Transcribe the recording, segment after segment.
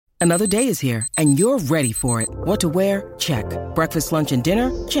Another day is here, and you're ready for it. What to wear? Check. Breakfast, lunch, and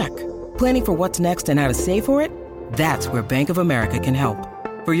dinner? Check. Planning for what's next and how to save for it? That's where Bank of America can help.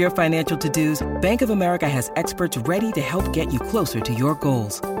 For your financial to-dos, Bank of America has experts ready to help get you closer to your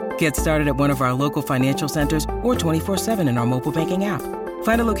goals. Get started at one of our local financial centers or 24/7 in our mobile banking app.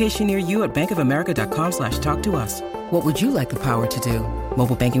 Find a location near you at bankofamerica.com/talktous. What would you like the power to do?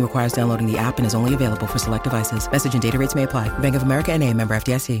 Mobile banking requires downloading the app and is only available for select devices. Message and data rates may apply. Bank of America N.A., member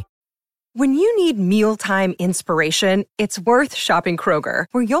FDIC. When you need mealtime inspiration, it's worth shopping Kroger,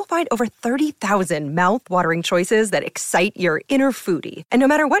 where you'll find over 30,000 mouth-watering choices that excite your inner foodie. And no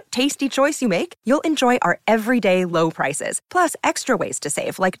matter what tasty choice you make, you'll enjoy our everyday low prices, plus extra ways to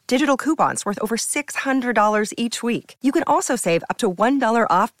save, like digital coupons worth over $600 each week. You can also save up to $1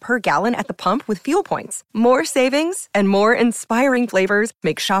 off per gallon at the pump with fuel points. More savings and more inspiring flavors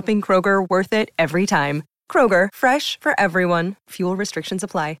make shopping Kroger worth it every time. Kroger, fresh for everyone. Fuel restrictions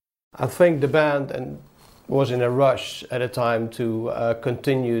apply. I think the band was in a rush at a time to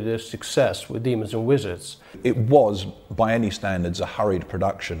continue the success with Demons and Wizards. It was, by any standards, a hurried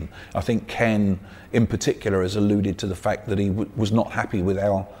production. I think Ken, in particular, has alluded to the fact that he was not happy with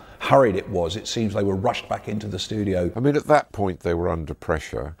how hurried it was. It seems they were rushed back into the studio. I mean, at that point, they were under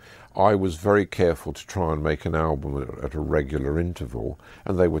pressure. I was very careful to try and make an album at a regular interval,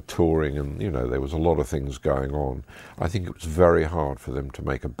 and they were touring, and there was a lot of things going on. I think it was very hard for them to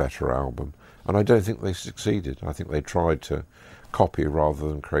make a better album, and I don't think they succeeded. I think they tried to copy rather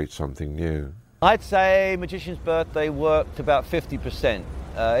than create something new. I'd say Magician's Birthday worked about 50%.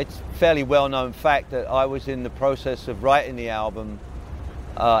 It's a fairly well-known fact that I was in the process of writing the album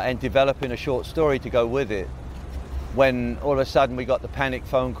and developing a short story to go with it, when all of a sudden we got the panic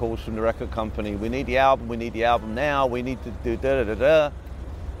phone calls from the record company. We need the album now, we need to do da-da-da-da.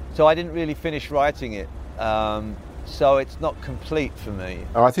 So I didn't really finish writing it, so it's not complete for me.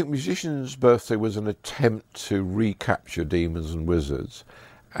 I think Musician's Birthday was an attempt to recapture Demons and Wizards,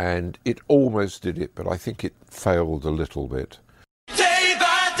 and it almost did it, but I think it failed a little bit.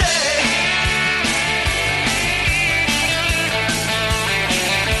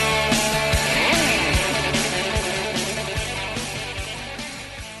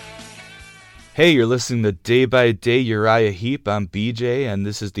 Hey, you're listening to Day by Day Uriah Heep. I'm BJ, and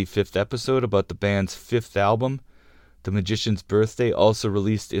this is the 5th episode about the band's 5th album. The Magician's Birthday, also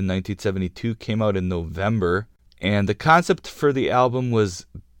released in 1972, came out in November. And the concept for the album was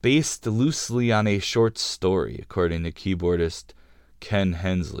based loosely on a short story, according to keyboardist Ken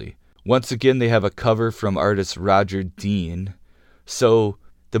Hensley. Once again, they have a cover from artist Roger Dean. So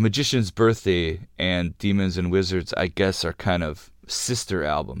The Magician's Birthday and Demons and Wizards, I guess, are kind of sister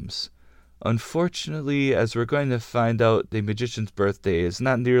albums. Unfortunately, as we're going to find out, The Magician's Birthday is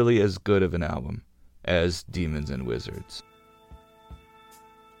not nearly as good of an album as Demons and Wizards.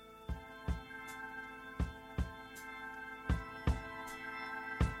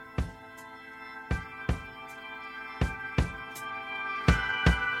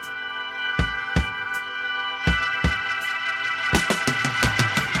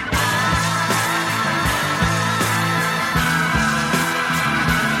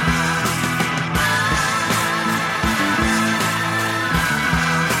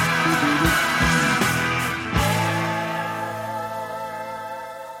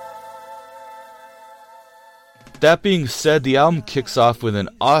 That being said, the album kicks off with an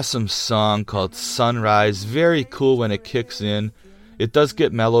awesome song called Sunrise. Very cool when it kicks in. It does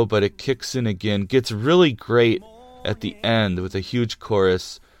get mellow, but it kicks in again. Gets really great at the end with a huge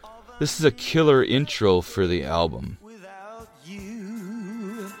chorus. This is a killer intro for the album. Without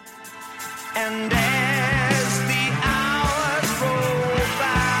you, and as the hours roll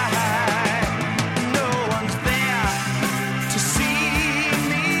by, no one's there to see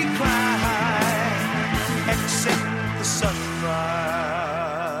me cry, except the sunrise.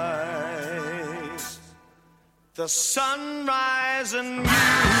 The sunrise and you.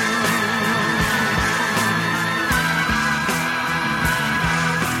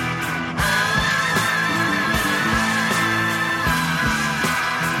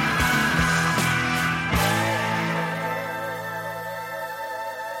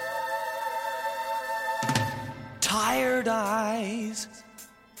 Tired eyes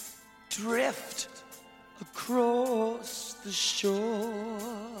drift across the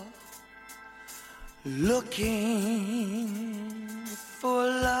shore, looking for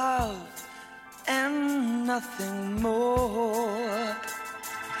love and nothing more.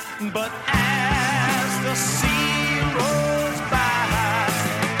 But as the sea rolls by,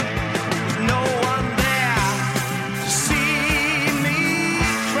 there's no one there to see me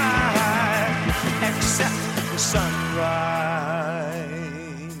cry, except the sunrise.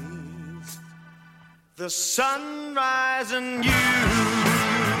 The sunrise and you.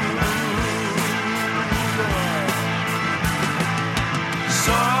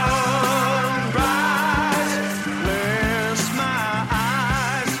 Sunrise, bless my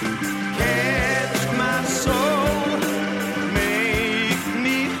eyes, catch my soul, make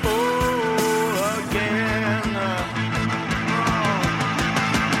me whole again.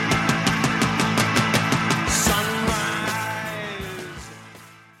 Sunrise.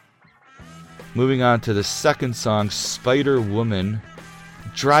 Moving on to the second song, Spider Woman.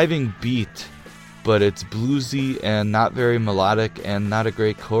 Driving beat, but it's bluesy and not very melodic and not a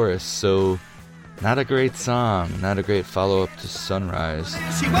great chorus, so not a great song, not a great follow-up to Sunrise.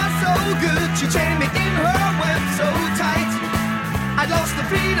 She was so good, she chained me in her web so tight. I lost the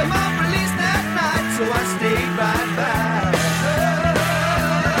freedom of release that night, so I stayed right by her.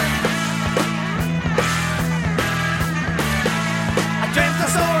 I dreamt I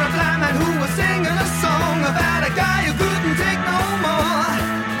saw a blind man who was singing a song about a guy who couldn't take no more.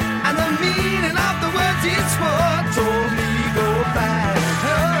 And the meaning of the words he swore told me go back.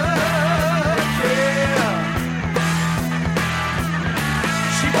 Yeah.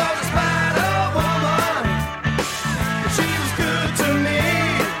 She was a spider woman, but she was good to me.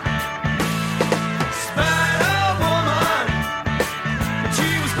 Spider woman, but she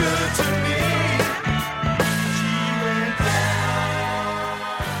was good to me. She went down.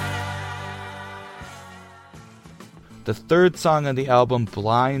 The third song on the album,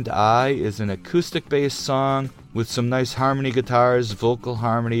 Blind Eye, is an acoustic-based song with some nice harmony guitars, vocal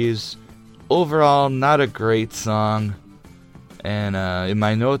harmonies. Overall, not a great song. And in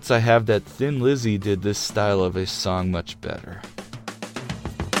my notes I have that Thin Lizzy did this style of a song much better.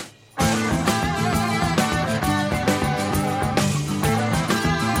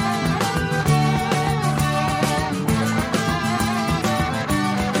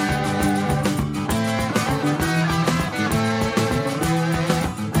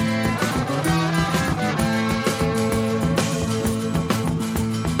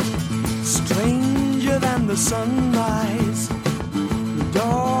 Stranger than the sunrise,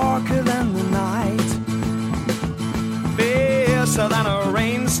 darker than the night, fiercer than a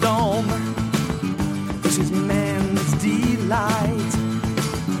rainstorm. This is man's delight.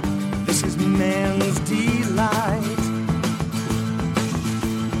 This is man's delight.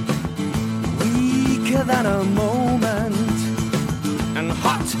 Weaker than a moment, and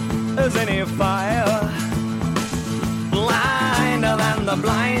hot as any fire. Blinder than the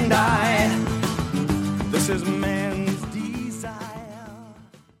blind eye. This is man's desire.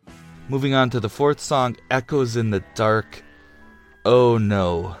 Moving on to the fourth song, Echoes in the Dark. Oh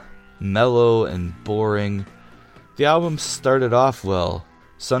no. Mellow and boring. The album started off well.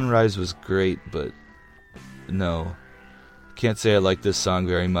 Sunrise was great, but no. Can't say I like this song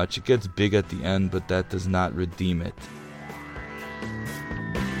very much. It gets big at the end, but that does not redeem it.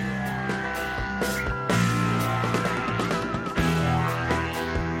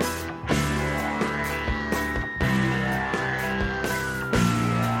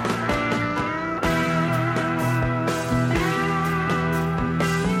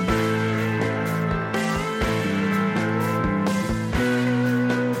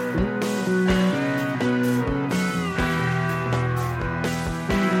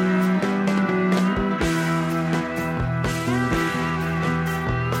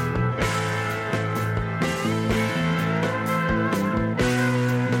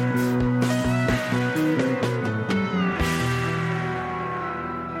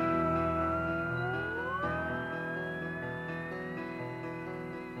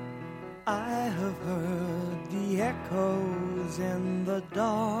 I have heard the echoes in the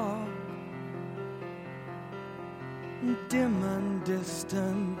dark, dim and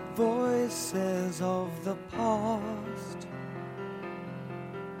distant voices of the past.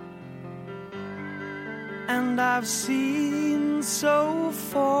 And I've seen so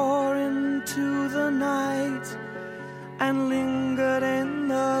far into the night and lingered in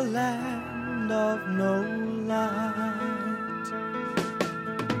the land of no light.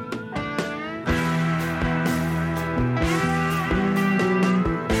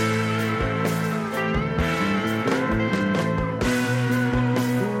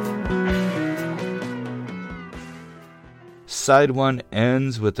 Side 1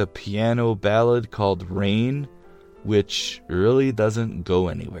 ends with a piano ballad called Rain, which really doesn't go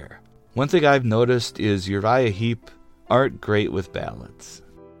anywhere. One thing I've noticed is Uriah Heep aren't great with ballads.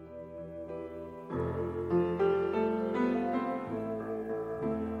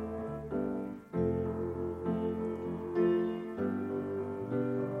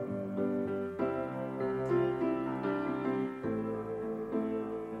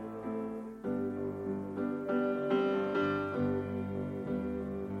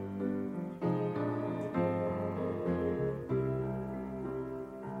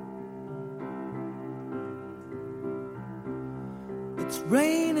 It's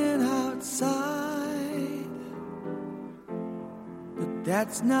raining outside, but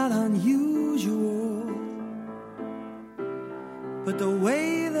that's not unusual. But the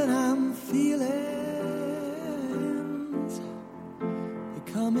way that I'm feeling's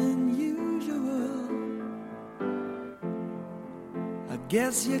becoming usual. I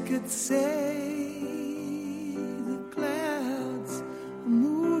guess you could say the clouds are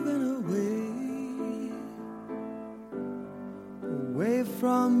moving away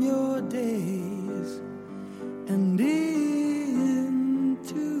from your days and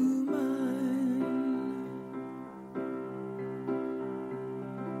into mine.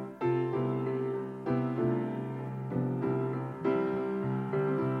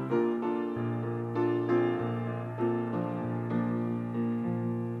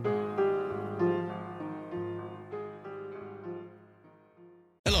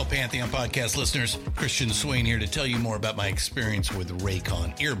 Hello, Pantheon Podcast listeners. Christian Swain here to tell you more about my experience with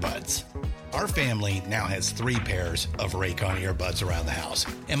Raycon earbuds. Our family now has 3 pairs of Raycon earbuds around the house,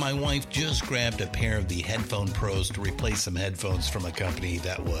 and my wife just grabbed a pair of the Headphone Pros to replace some headphones from a company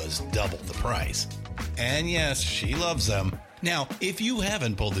that was double the price. And yes, she loves them. Now, if you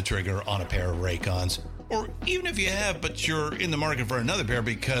haven't pulled the trigger on a pair of Raycons, or even if you have, but you're in the market for another pair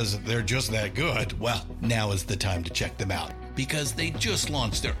because they're just that good, well, now is the time to check them out, because they just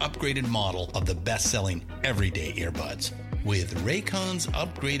launched their upgraded model of the best-selling everyday earbuds. With Raycon's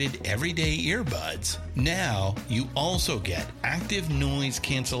upgraded everyday earbuds, now you also get active noise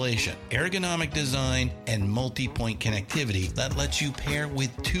cancellation, ergonomic design, and multi-point connectivity that lets you pair with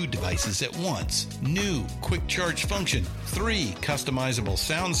 2 devices at once. New quick charge function, 3 customizable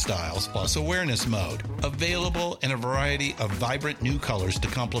sound styles, plus awareness mode. Available in a variety of vibrant new colors to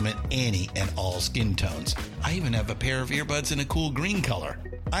complement any and all skin tones. I even have a pair of earbuds in a cool green color.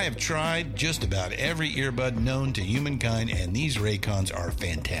 I have tried just about every earbud known to humankind, and these Raycons are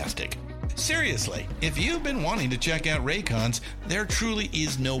fantastic. Seriously, if you've been wanting to check out Raycons, there truly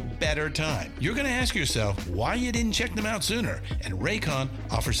is no better time. You're going to ask yourself why you didn't check them out sooner, and Raycon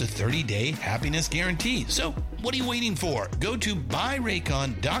offers a 30-day happiness guarantee. So what are you waiting for? Go to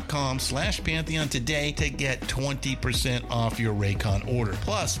buyraycon.com/Pantheon today to get 20% off your Raycon order,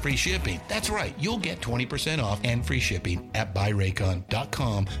 plus free shipping. That's right, you'll get 20% off and free shipping at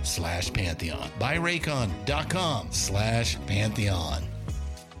buyraycon.com/Pantheon. buyraycon.com/Pantheon.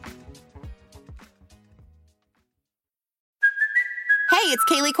 Hey, it's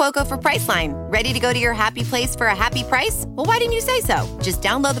Kaylee Cuoco for Priceline. Ready to go to your happy place for a happy price? Well, why didn't you say so? Just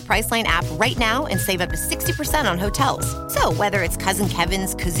download the Priceline app right now and save up to 60% on hotels. So whether it's Cousin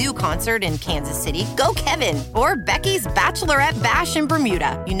Kevin's Kazoo Concert in Kansas City, go Kevin, or Becky's Bachelorette Bash in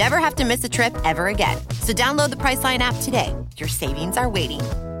Bermuda, you never have to miss a trip ever again. So download the Priceline app today. Your savings are waiting.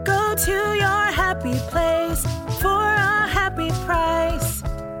 Go to your happy place for a happy price.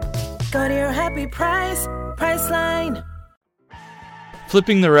 Go to your happy price, Priceline.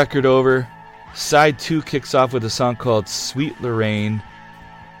 Flipping the record over, side 2 kicks off with a song called Sweet Lorraine.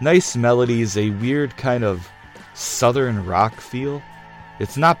 Nice melodies, a weird kind of southern rock feel.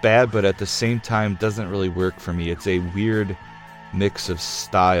 It's not bad, but at the same time doesn't really work for me. It's a weird mix of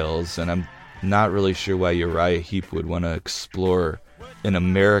styles, and I'm not really sure why Uriah Heep would want to explore an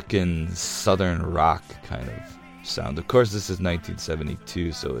American southern rock kind of sound. Of course, this is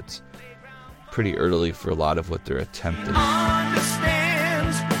 1972, so it's pretty early for a lot of what they're attempting.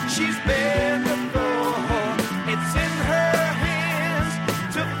 She's been before. It's in her hands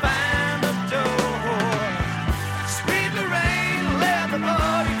to find a door. Sweet Lorraine, let the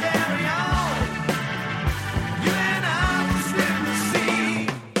party carry on. You and I will stem the sea.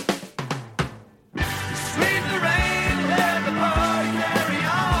 Sweet Lorraine, let the party carry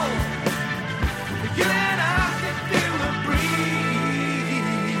on. You and I can feel the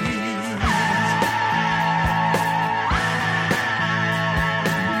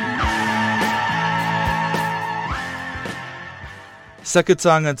Second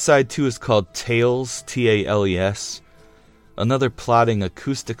song on side 2 is called Tales, Tales. Another plodding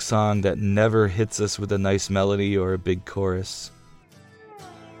acoustic song that never hits us with a nice melody or a big chorus.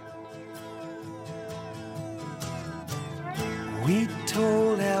 We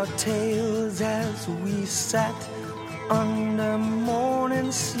told our tales as we sat under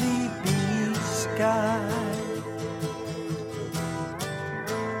morning sleepy sky.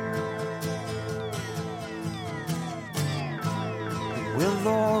 With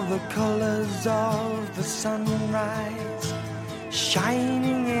all the colors of the sunrise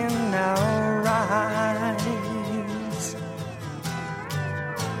shining in our eyes.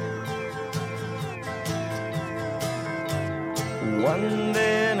 One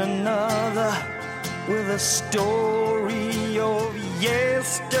then another with a story of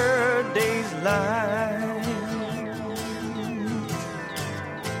line.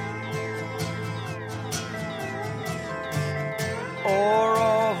 Or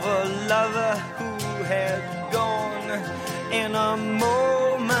of a lover who had gone in a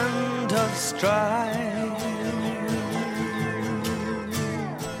moment of strife.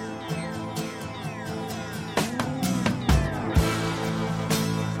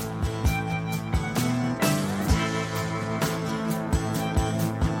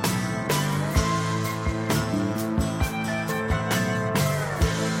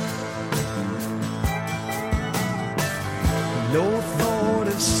 No thought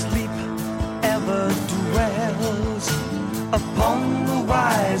of sleep ever dwells upon the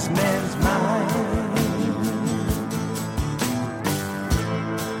wise man's mind.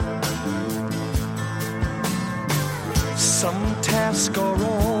 Some task or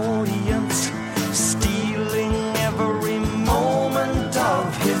audience stealing every moment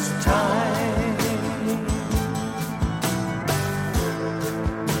of his time.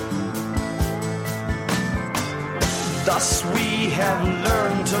 Thus we have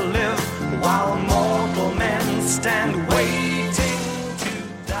learned to live while mortal men stand waiting to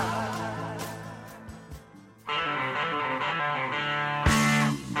die.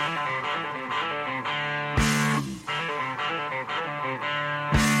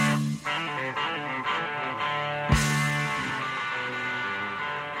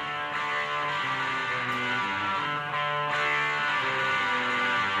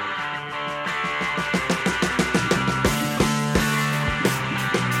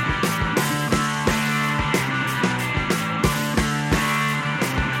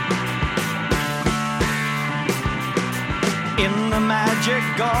 In the magic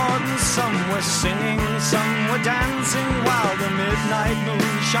garden, some were singing, some were dancing, while the midnight moon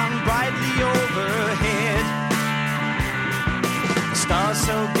shone brightly overhead. The stars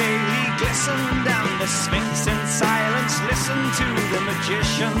so gaily glistened, and the Sphinx in silence listened to the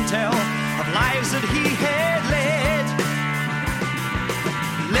magician tell of lives that he had led.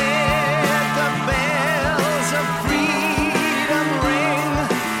 Let the bells of freedom ring,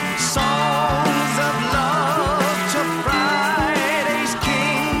 songs of love to Friday's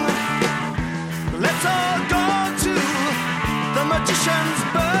king. Let's all go to the magician's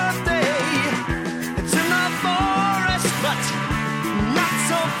birthday. It's in the forest, but not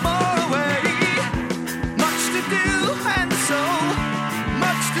so far away. Much to do and so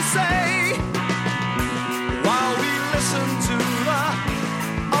much to say, while we listen to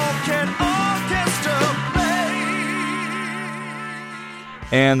the orchestra play.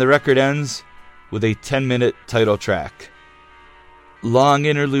 And the record ends with a 10-minute title track. Long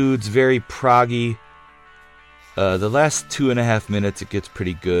interludes, very proggy. The last 2.5 minutes, it gets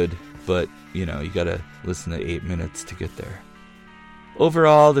pretty good, but, you gotta listen to 8 minutes to get there.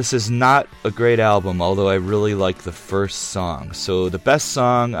 Overall, this is not a great album, although I really like the first song. So the best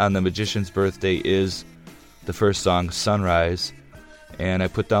song on The Magician's Birthday is the first song, Sunrise. And I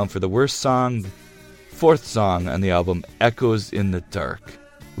put down for the worst song, fourth song on the album, Echoes in the Dark,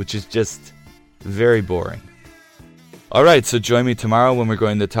 which is just very boring. Alright, so join me tomorrow when we're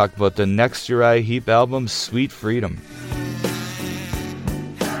going to talk about the next Uriah Heep album, Sweet Freedom.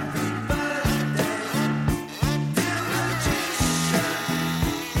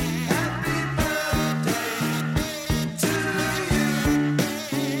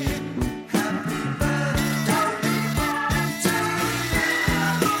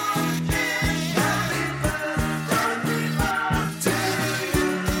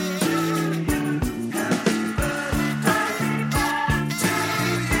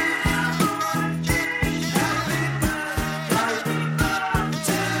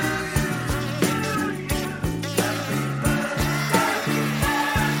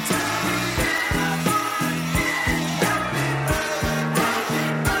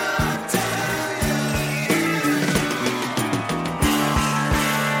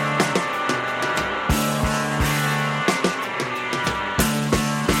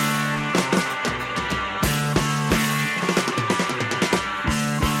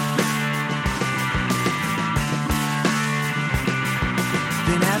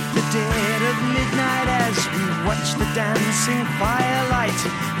 dancing firelight.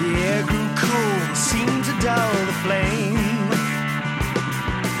 The air grew cool, seemed to dull the flame.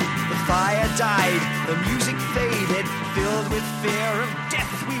 The fire died, the music faded, filled with fear of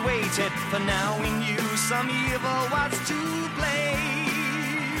death we waited. For now we knew some evil was to blame.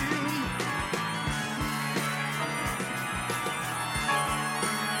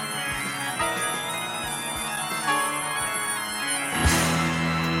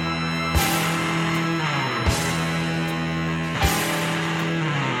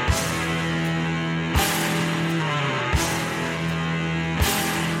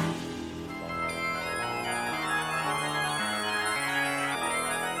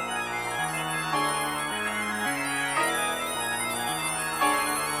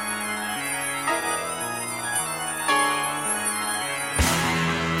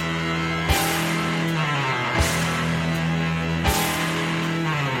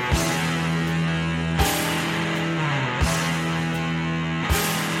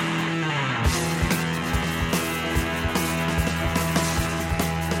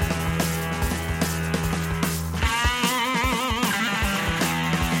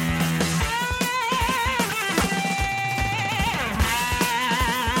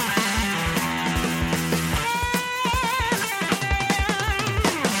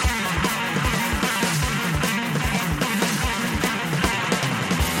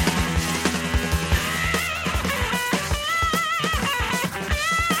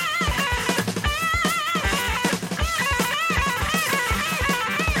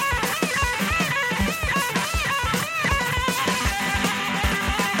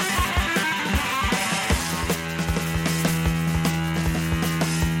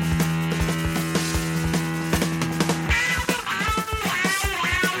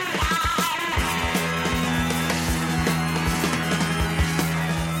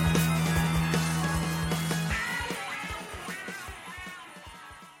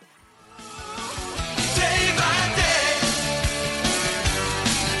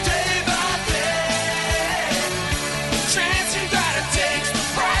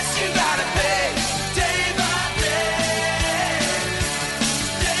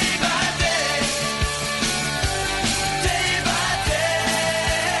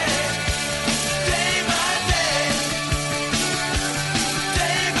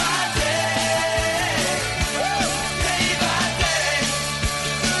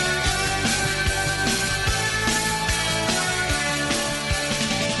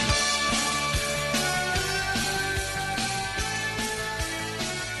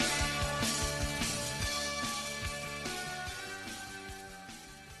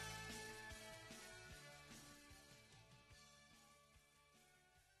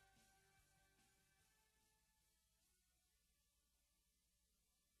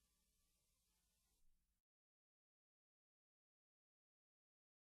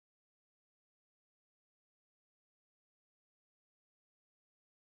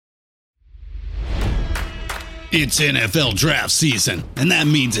 It's NFL draft season, and that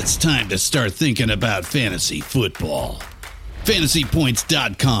means it's time to start thinking about fantasy football.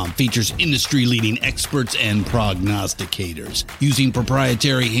 FantasyPoints.com features industry-leading experts and prognosticators using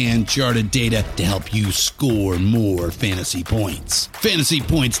proprietary hand-charted data to help you score more fantasy points.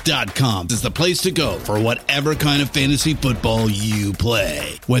 FantasyPoints.com is the place to go for whatever kind of fantasy football you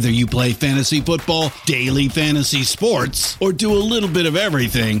play. Whether you play fantasy football, daily fantasy sports, or do a little bit of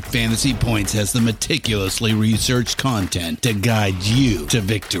everything, Fantasy Points has the meticulously researched content to guide you to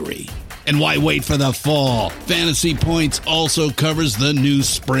victory. And why wait for the fall? Fantasy Points also covers the new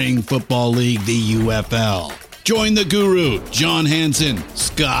spring football league, the UFL. Join the guru, John Hansen,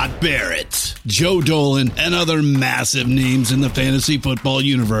 Scott Barrett, Joe Dolan, and other massive names in the fantasy football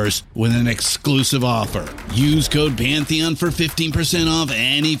universe with an exclusive offer. Use code Pantheon for 15% off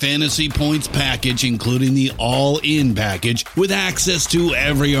any Fantasy Points package, including the all-in package, with access to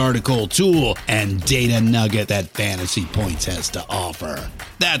every article, tool, and data nugget that Fantasy Points has to offer.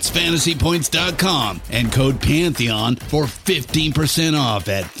 That's FantasyPoints.com and code Pantheon for 15% off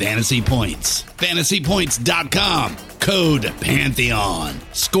at Fantasy Points. FantasyPoints.com, code Pantheon.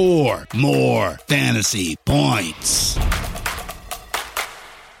 Score more fantasy points.